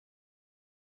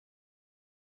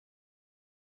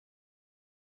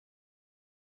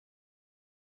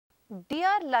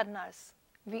Dear learners,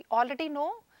 we already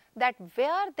know that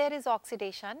where there is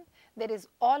oxidation, there is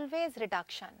always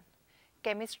reduction.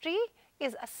 Chemistry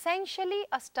is essentially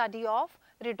a study of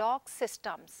redox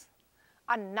systems.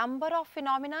 A number of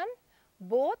phenomena,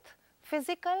 both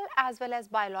physical as well as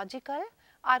biological,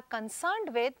 are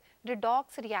concerned with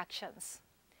redox reactions.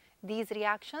 These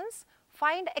reactions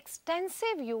find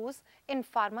extensive use in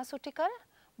pharmaceutical,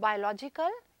 biological,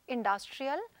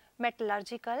 industrial,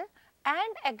 metallurgical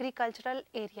and agricultural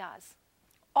areas.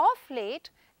 Of late,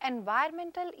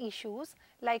 environmental issues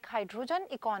like hydrogen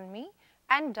economy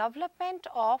and development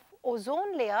of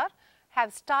ozone layer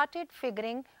have started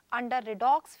figuring under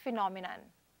redox phenomenon.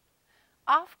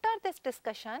 After this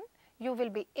discussion, you will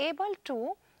be able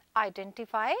to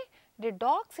identify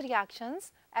redox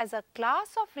reactions as a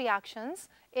class of reactions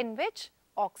in which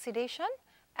oxidation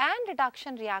and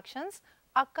reduction reactions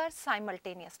occur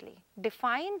simultaneously.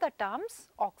 Define the terms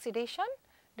oxidation,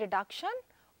 reduction,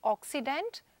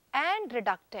 oxidant and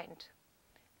reductant.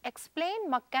 Explain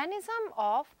mechanism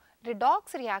of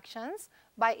redox reactions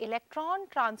by electron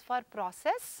transfer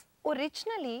process.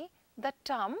 Originally, the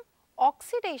term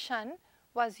oxidation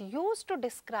was used to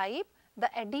describe the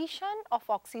addition of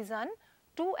oxygen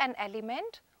to an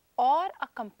element or a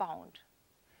compound.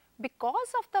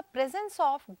 Because of the presence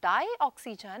of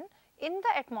dioxygen in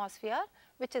the atmosphere,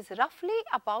 which is roughly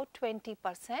about 20%,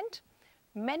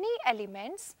 many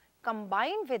elements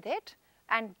combine with it,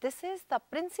 and this is the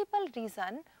principal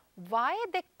reason why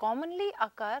they commonly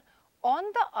occur on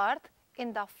the earth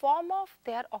in the form of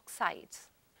their oxides.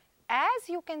 As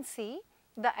you can see,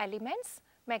 the elements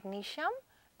magnesium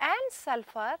and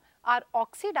sulfur are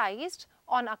oxidized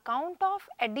on account of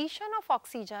addition of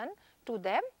oxygen to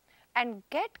them and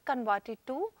get converted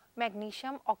to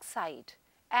magnesium oxide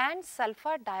and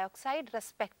sulfur dioxide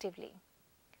respectively.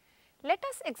 Let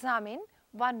us examine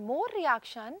one more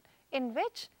reaction in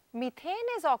which methane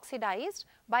is oxidized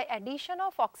by addition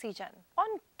of oxygen.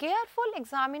 On careful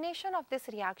examination of this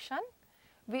reaction,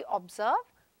 we observe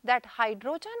that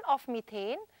hydrogen of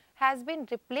methane has been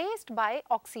replaced by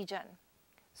oxygen.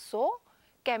 So,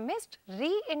 chemists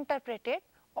reinterpreted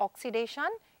oxidation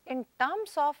in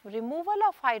terms of removal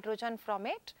of hydrogen from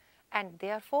it, and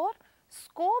therefore,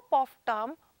 scope of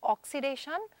term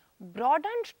oxidation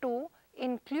broadened to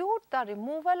include the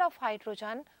removal of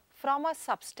hydrogen from a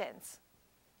substance.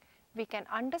 We can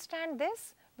understand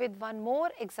this with one more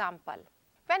example.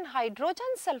 When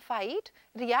hydrogen sulfide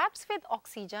reacts with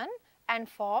oxygen and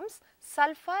forms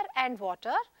sulfur and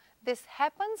water, this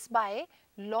happens by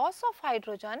loss of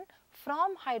hydrogen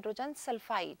from hydrogen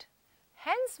sulfide.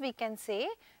 Hence, we can say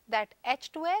that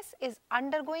H2S is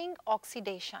undergoing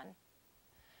oxidation.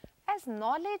 As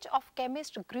knowledge of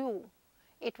chemists grew,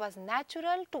 it was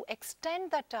natural to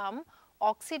extend the term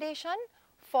oxidation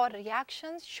for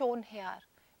reactions shown here,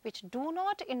 which do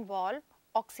not involve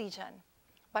oxygen,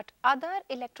 but other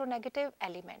electronegative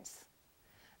elements.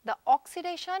 The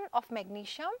oxidation of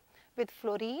magnesium with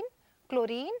fluorine,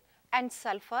 chlorine and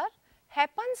sulfur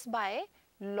happens by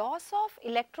loss of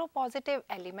electropositive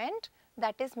element,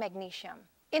 that is magnesium.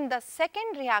 In the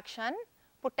second reaction,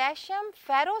 potassium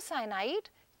ferrocyanide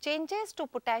changes to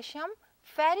potassium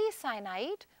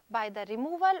ferricyanide by the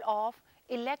removal of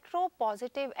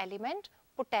electropositive element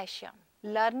potassium.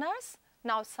 Learners,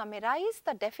 now summarize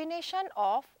the definition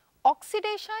of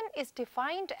oxidation is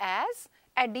defined as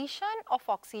addition of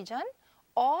oxygen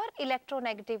or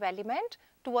electronegative element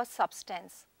to a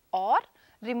substance, or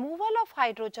removal of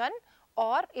hydrogen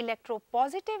or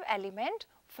electropositive element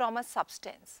from a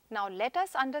substance. Now let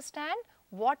us understand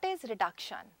what is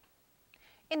reduction.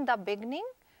 In the beginning,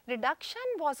 reduction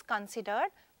was considered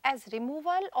as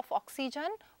removal of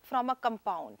oxygen from a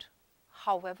compound.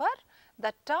 However,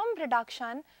 the term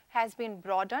reduction has been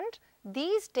broadened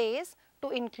these days to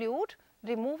include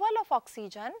removal of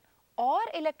oxygen or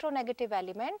electronegative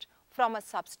element from a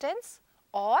substance,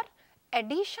 or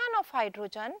addition of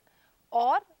hydrogen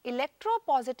or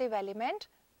electropositive element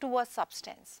to a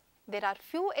substance. There are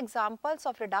few examples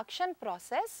of reduction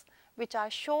process which are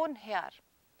shown here.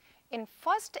 In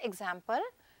first example,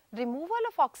 removal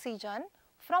of oxygen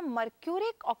from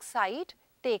mercuric oxide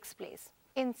takes place.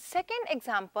 In second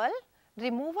example,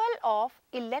 removal of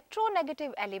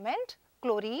electronegative element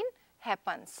chlorine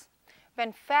happens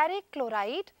when ferric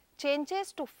chloride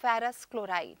changes to ferrous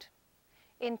chloride.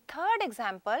 In third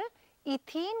example,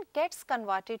 ethene gets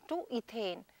converted to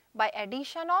ethane by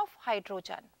addition of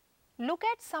hydrogen. Look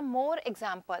at some more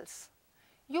examples.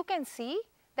 You can see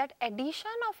that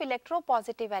addition of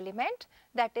electropositive element,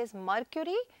 that is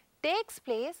mercury, takes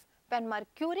place when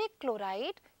mercuric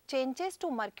chloride changes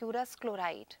to mercurous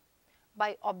chloride.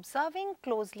 By observing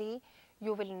closely,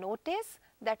 you will notice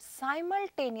that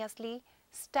simultaneously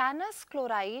stannous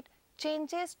chloride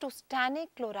changes to stannic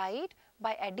chloride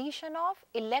by addition of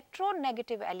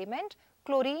electronegative element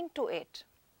chlorine to it.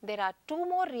 There are two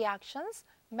more reactions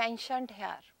mentioned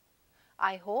here.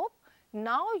 I hope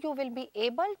now you will be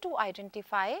able to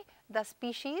identify the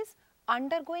species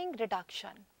undergoing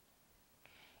reduction.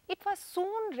 It was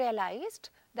soon realized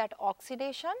that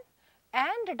oxidation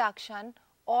and reduction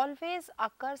always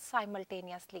occur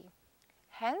simultaneously.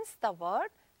 Hence, the word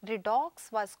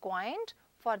redox was coined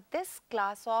for this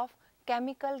class of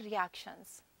chemical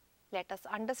reactions. Let us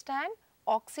understand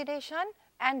oxidation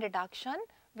and reduction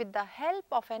with the help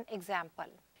of an example.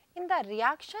 In the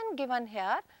reaction given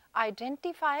here,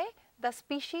 identify the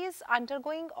species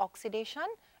undergoing oxidation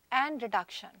and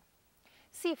reduction.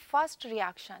 See first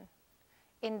reaction.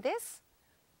 In this,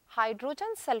 hydrogen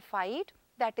sulfide,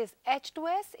 that is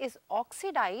H2S, is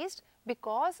oxidized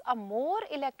because a more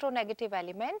electronegative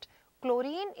element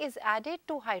chlorine is added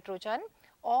to hydrogen,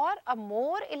 or a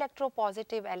more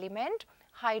electropositive element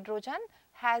hydrogen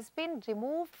has been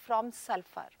removed from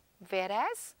sulfur,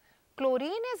 whereas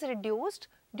chlorine is reduced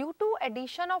due to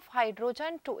addition of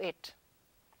hydrogen to it.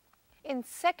 In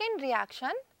second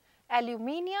reaction,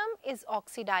 aluminium is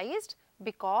oxidized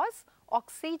because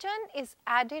oxygen is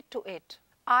added to it.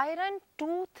 Iron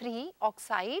 2,3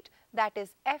 oxide, that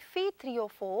is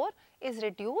Fe3O4, is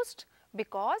reduced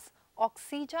because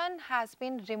oxygen has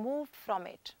been removed from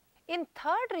it. In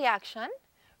third reaction,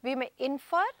 we may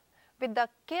infer with the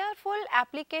careful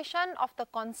application of the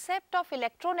concept of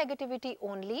electronegativity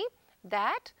only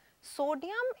that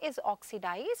sodium is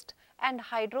oxidized and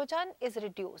hydrogen is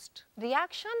reduced.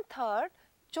 Reaction third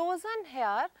chosen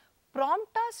here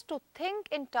prompt us to think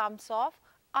in terms of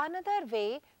another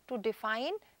way to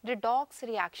define redox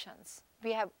reactions.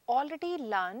 We have already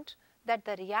learned that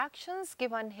the reactions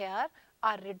given here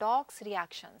are redox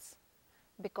reactions,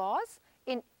 because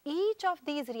in each of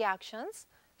these reactions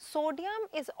sodium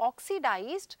is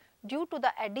oxidized due to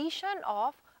the addition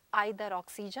of either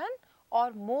oxygen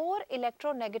or more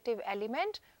electronegative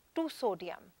element to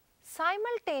sodium.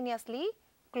 Simultaneously,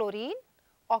 chlorine,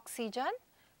 oxygen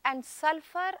and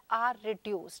sulfur are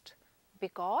reduced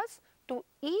because to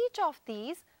each of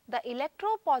these the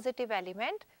electropositive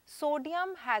element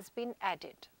sodium has been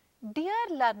added. Dear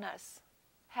learners,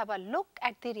 have a look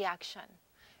at the reaction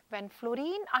when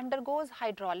fluorine undergoes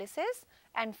hydrolysis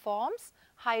and forms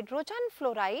hydrogen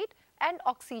fluoride and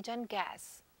oxygen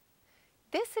gas.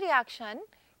 This reaction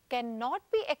cannot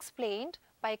be explained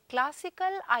by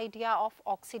classical idea of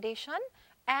oxidation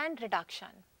and reduction.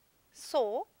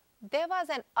 So, there was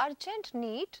an urgent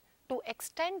need to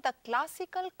extend the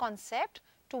classical concept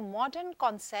to modern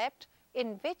concept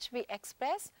in which we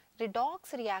express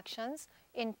redox reactions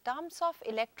in terms of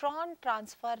electron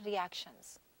transfer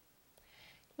reactions.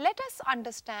 Let us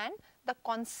understand the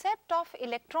concept of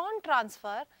electron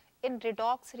transfer in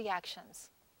redox reactions.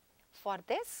 For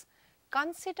this,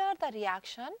 consider the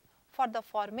reaction for the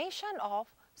formation of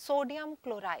sodium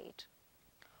chloride.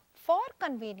 For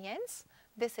convenience,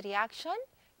 this reaction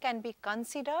can be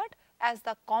considered as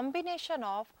the combination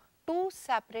of two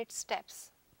separate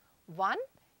steps. One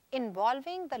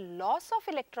involving the loss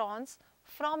of electrons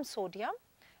from sodium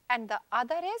and the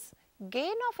other is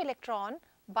gain of electron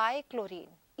by chlorine.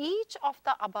 Each of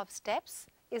the above steps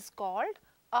is called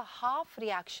a half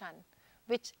reaction,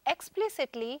 which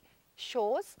explicitly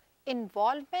shows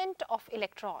involvement of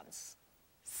electrons.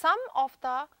 Sum of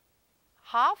the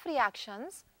half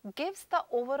reactions gives the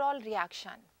overall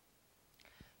reaction.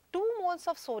 2 moles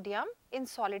of sodium in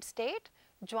solid state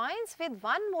joins with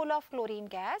 1 mole of chlorine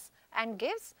gas and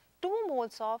gives 2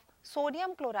 moles of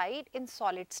sodium chloride in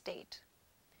solid state.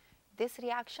 This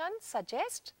reaction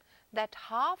suggests that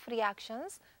half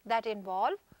reactions that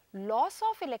involve loss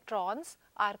of electrons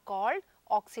are called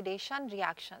oxidation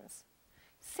reactions.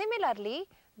 Similarly,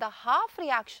 the half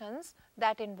reactions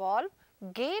that involve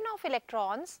gain of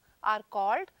electrons are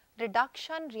called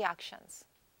reduction reactions.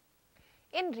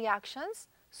 In reactions,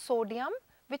 sodium,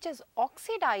 which is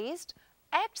oxidized,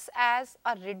 acts as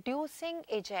a reducing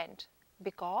agent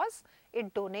because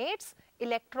it donates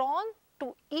electron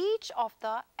to each of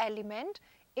the element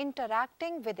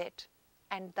interacting with it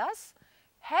and thus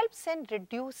helps in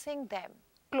reducing them.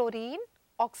 Chlorine,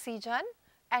 oxygen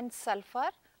and sulfur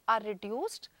are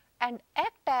reduced and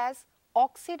act as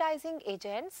oxidizing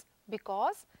agents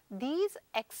because these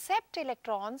accept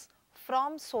electrons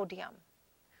from sodium.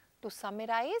 To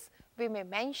summarize, we may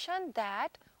mention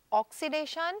that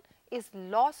oxidation is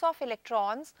loss of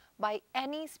electrons by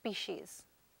any species.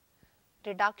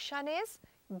 Reduction is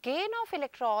gain of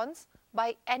electrons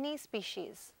by any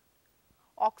species.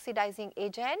 Oxidizing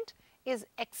agent is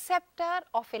acceptor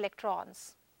of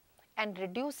electrons and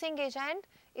reducing agent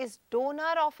is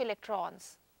donor of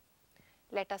electrons.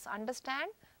 Let us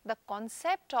understand the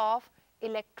concept of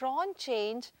electron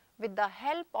change with the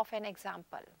help of an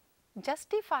example.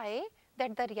 Justify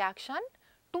that the reaction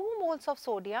 2 moles of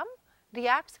sodium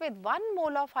reacts with 1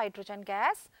 mole of hydrogen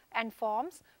gas and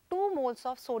forms 2 moles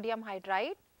of sodium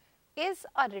hydride is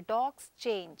a redox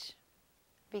change.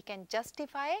 We can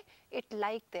justify it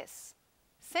like this.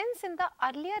 Since in the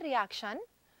earlier reaction,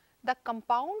 the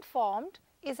compound formed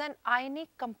is an ionic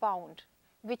compound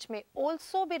which may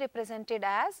also be represented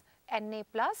as Na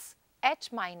plus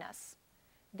H minus.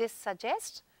 This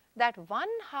suggests that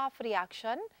 1/2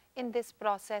 reaction in this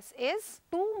process is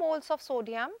 2 moles of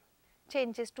sodium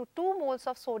changes to 2 moles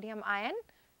of sodium ion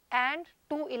and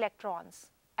 2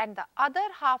 electrons, and the other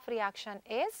half reaction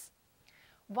is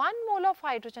 1 mole of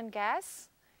hydrogen gas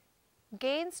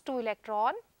gains 2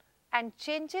 electron and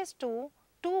changes to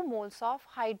 2 moles of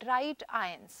hydride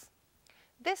ions.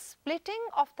 This splitting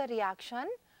of the reaction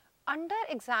under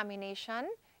examination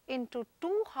into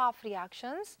 2 half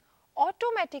reactions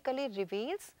automatically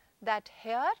reveals that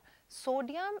here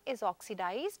sodium is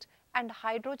oxidized and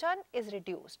hydrogen is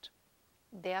reduced.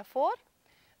 Therefore,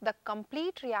 the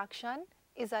complete reaction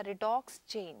is a redox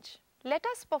change. Let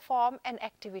us perform an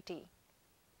activity.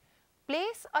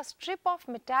 Place a strip of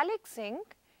metallic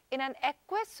zinc in an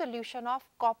aqueous solution of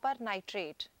copper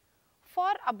nitrate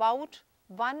for about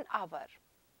 1 hour.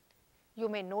 You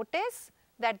may notice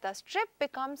that the strip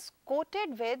becomes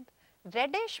coated with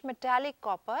reddish metallic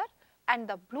copper and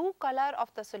the blue color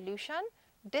of the solution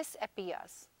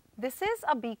disappears. This is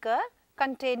a beaker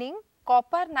containing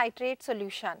copper nitrate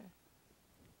solution.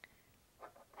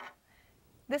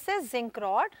 This is zinc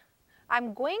rod. I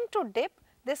am going to dip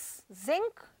this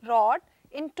zinc rod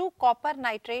into copper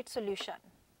nitrate solution.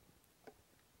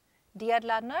 Dear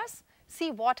learners,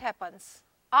 see what happens.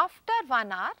 After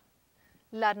 1 hour,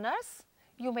 learners,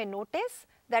 you may notice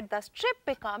that the strip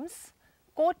becomes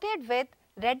coated with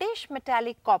reddish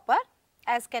metallic copper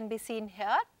as can be seen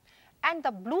here, and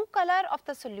the blue color of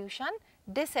the solution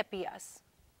disappears.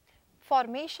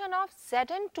 Formation of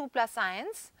Zn2 plus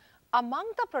ions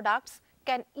among the products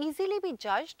can easily be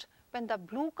judged when the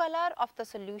blue color of the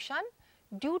solution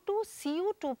due to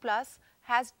Cu2 plus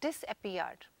has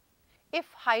disappeared.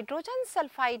 If hydrogen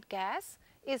sulfide gas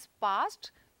is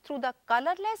passed through the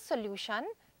colorless solution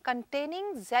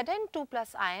containing Zn2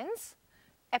 plus ions,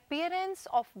 appearance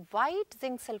of white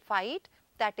zinc sulfide,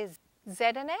 that is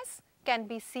ZnS, can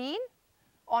be seen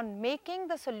on making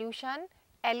the solution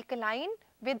alkaline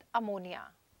with ammonia.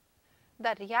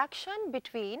 The reaction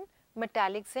between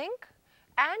metallic zinc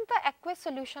and the aqueous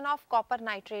solution of copper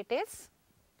nitrate is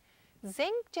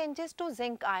zinc changes to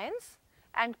zinc ions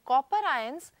and copper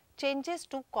ions changes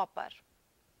to copper.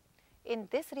 In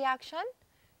this reaction,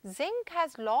 zinc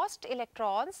has lost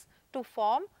electrons to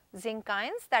form zinc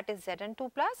ions, that is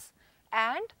Zn2 plus,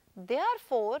 and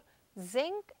therefore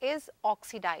zinc is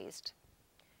oxidized.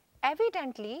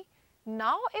 Evidently,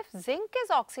 now if zinc is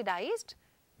oxidized,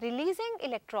 releasing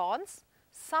electrons,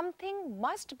 something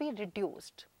must be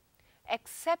reduced,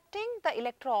 accepting the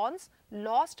electrons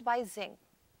lost by zinc.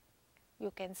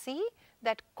 You can see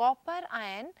that copper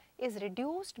ion is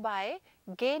reduced by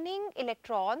gaining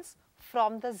electrons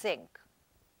from the zinc.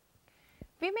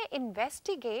 We may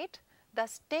investigate the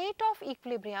state of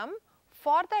equilibrium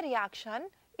for the reaction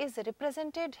is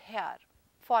represented here.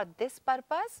 For this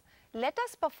purpose, let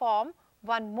us perform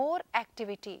one more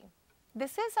activity.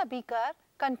 This is a beaker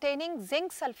containing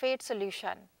zinc sulfate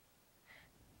solution,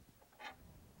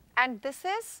 and this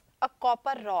is a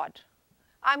copper rod.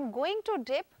 I am going to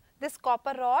dip this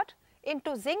copper rod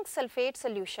into zinc sulfate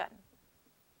solution.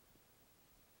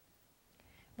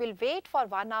 We will wait for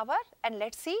 1 hour and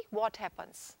let us see what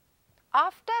happens.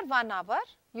 After 1 hour,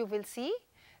 you will see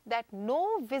that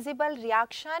no visible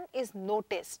reaction is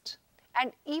noticed,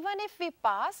 and even if we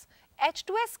pass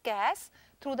H2S gas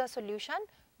through the solution,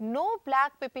 no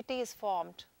black PPT is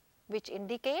formed, which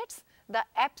indicates the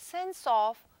absence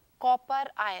of copper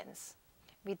ions.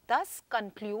 We thus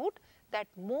conclude that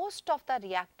most of the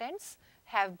reactants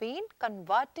have been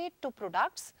converted to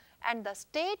products, and the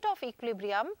state of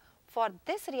equilibrium for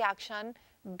this reaction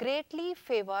greatly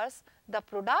favors the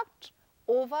product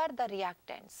over the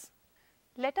reactants.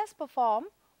 Let us perform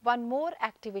one more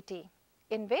activity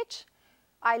in which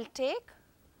I will take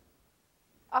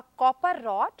a copper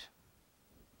rod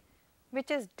which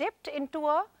is dipped into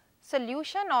a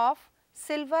solution of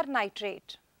silver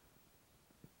nitrate.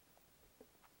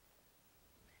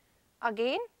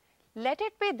 Again, let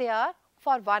it be there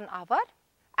for 1 hour,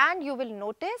 and you will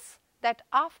notice that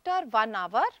after 1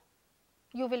 hour,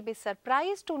 you will be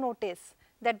surprised to notice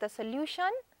that the solution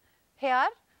here,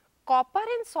 copper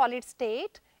in solid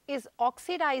state is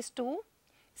oxidized to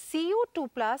Cu2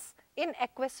 plus in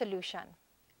aqueous solution,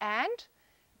 and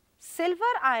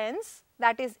silver ions,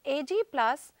 that is Ag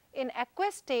plus in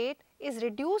aqueous state, is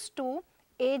reduced to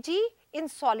Ag in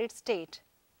solid state.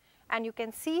 And you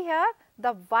can see here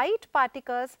the white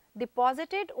particles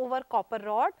deposited over copper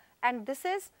rod, and this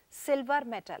is silver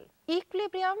metal.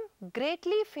 Equilibrium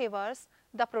greatly favors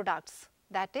the products,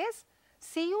 that is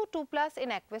Cu2 plus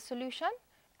in aqueous solution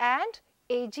and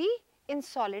Ag in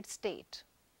solid state.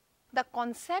 The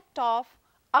concept of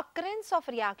occurrence of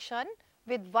reaction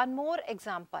with one more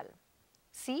example.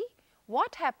 See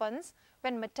what happens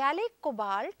when metallic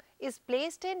cobalt is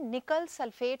placed in nickel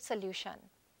sulfate solution.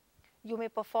 You may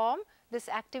perform this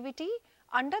activity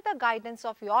under the guidance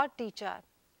of your teacher,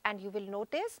 and you will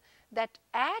notice that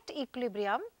at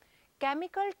equilibrium,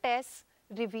 chemical tests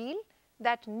reveal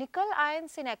that nickel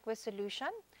ions in aqueous solution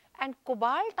and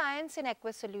cobalt ions in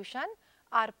aqueous solution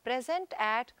are present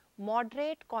at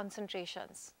moderate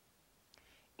concentrations.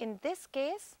 In this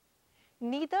case,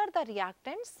 neither the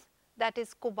reactants, that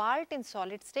is cobalt in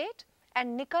solid state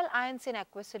and nickel ions in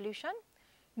aqueous solution,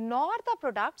 nor the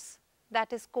products,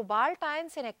 that is cobalt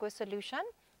ions in aqueous solution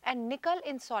and nickel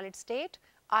in solid state,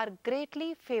 are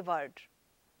greatly favored.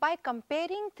 By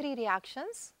comparing three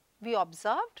reactions, we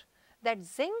observed that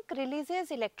zinc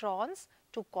releases electrons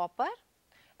to copper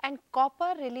and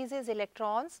copper releases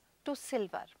electrons to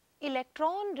silver.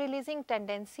 Electron releasing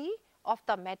tendency of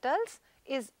the metals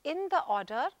is in the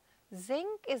order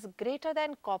zinc is greater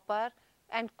than copper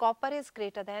and copper is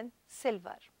greater than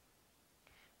silver.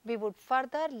 We would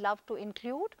further love to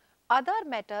include other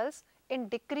metals in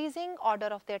decreasing order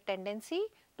of their tendency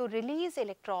to release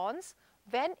electrons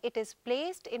when it is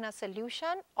placed in a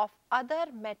solution of other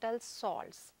metal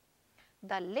salts.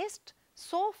 The list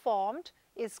so formed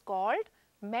is called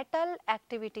metal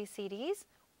activity series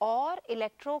or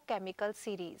electrochemical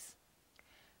series.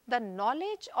 The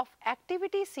knowledge of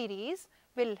activity series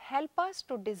will help us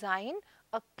to design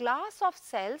a class of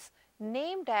cells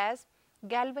named as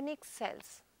galvanic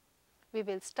cells. We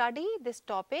will study this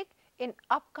topic in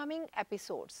upcoming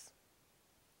episodes.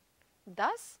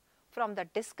 Thus, from the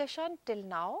discussion till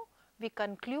now, we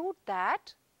conclude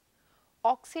that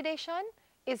oxidation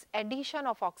is addition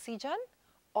of oxygen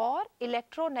or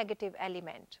electronegative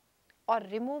element, or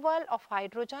removal of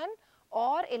hydrogen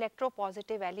or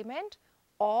electropositive element,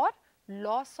 or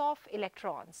loss of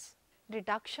electrons.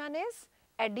 Reduction is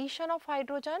addition of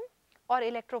hydrogen or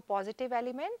electropositive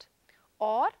element,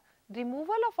 or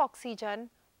removal of oxygen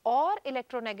or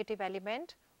electronegative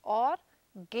element, or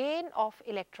gain of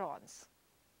electrons.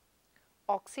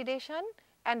 Oxidation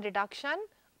and reduction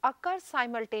occur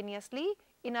simultaneously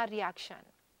in a reaction.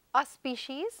 A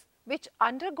species which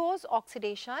undergoes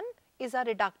oxidation is a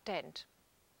reductant,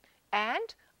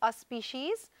 and a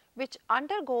species which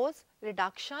undergoes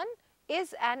reduction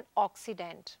is an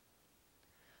oxidant.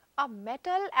 A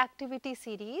metal activity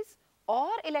series or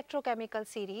electrochemical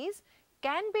series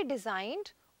can be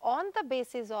designed on the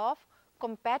basis of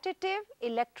competitive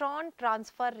electron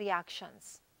transfer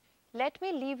reactions. Let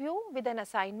me leave you with an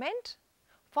assignment.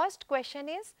 First question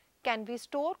is, can we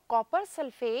store copper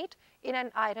sulfate in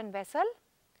an iron vessel?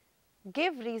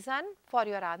 Give reason for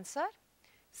your answer.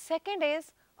 Second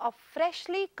is, a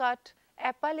freshly cut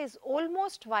apple is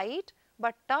almost white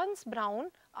but turns brown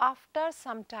after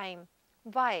some time.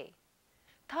 Why?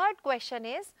 Third question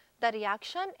is, the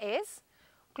reaction is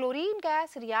chlorine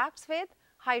gas reacts with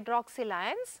hydroxyl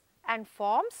ions and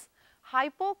forms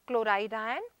hypochlorite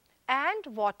ion and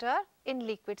water in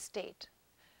liquid state.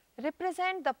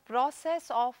 Represent the process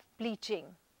of bleaching.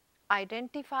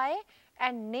 Identify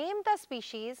and name the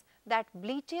species that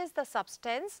bleaches the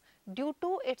substance due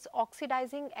to its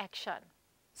oxidizing action.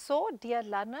 So, dear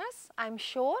learners, I am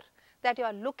sure that you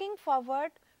are looking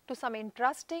forward to some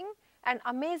interesting and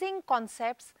amazing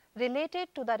concepts related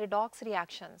to the redox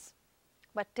reactions.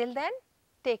 But till then,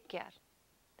 take care.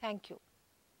 Thank you.